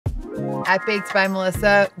At Baked by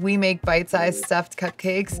Melissa, we make bite-sized stuffed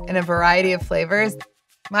cupcakes in a variety of flavors.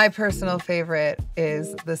 My personal favorite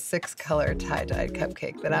is the 6-color tie-dyed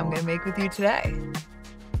cupcake that I'm gonna make with you today.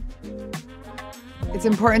 It's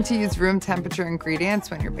important to use room temperature ingredients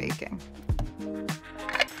when you're baking.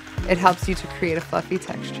 It helps you to create a fluffy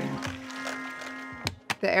texture.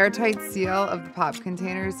 The airtight seal of the pop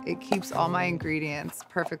containers, it keeps all my ingredients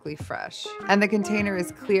perfectly fresh. And the container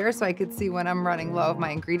is clear so I could see when I'm running low of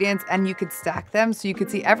my ingredients, and you could stack them so you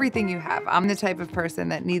could see everything you have. I'm the type of person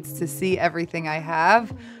that needs to see everything I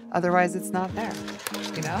have, otherwise it's not there,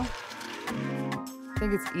 you know? I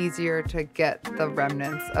think it's easier to get the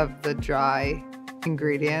remnants of the dry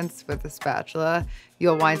ingredients with a spatula.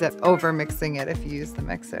 You'll wind up over mixing it if you use the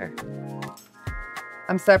mixer.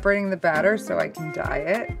 I'm separating the batter so I can dye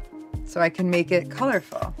it, so I can make it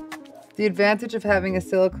colorful. The advantage of having a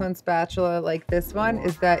silicone spatula like this one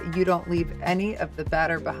is that you don't leave any of the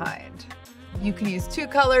batter behind. You can use 2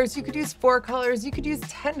 colors, you could use 4 colors, you could use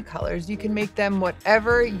 10 colors. You can make them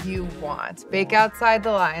whatever you want. Bake outside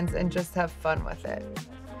the lines and just have fun with it.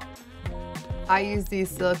 I use these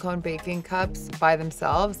silicone baking cups by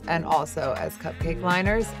themselves and also as cupcake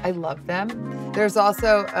liners. I love them. There's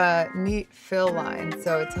also a neat fill line,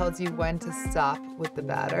 so it tells you when to stop with the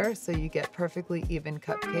batter so you get perfectly even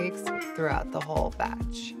cupcakes throughout the whole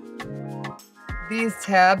batch. These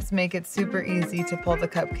tabs make it super easy to pull the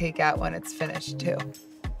cupcake out when it's finished too.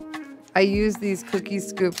 I use these cookie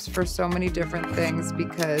scoops for so many different things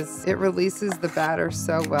because it releases the batter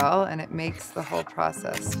so well and it makes the whole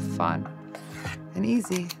process fun and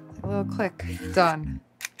easy. A little click, done.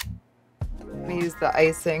 I'm gonna use the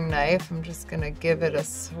icing knife. I'm just gonna give it a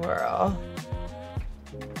swirl.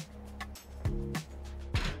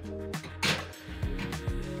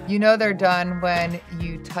 You know they're done when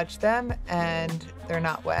you touch them and they're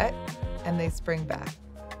not wet and they spring back.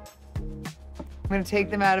 I'm gonna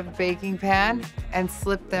take them out of a baking pan and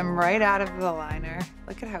slip them right out of the liner.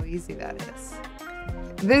 Look at how easy that is.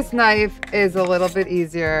 This knife is a little bit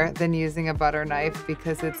easier than using a butter knife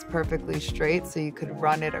because it's perfectly straight, so you could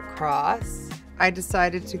run it across. I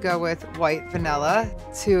decided to go with white vanilla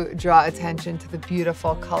to draw attention to the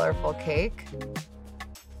beautiful, colorful cake.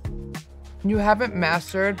 You haven't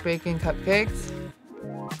mastered baking cupcakes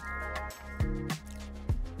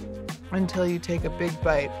until you take a big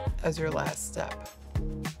bite as your last step,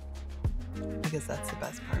 because that's the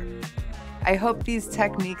best part. I hope these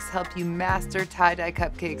techniques help you master tie-dye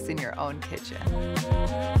cupcakes in your own kitchen.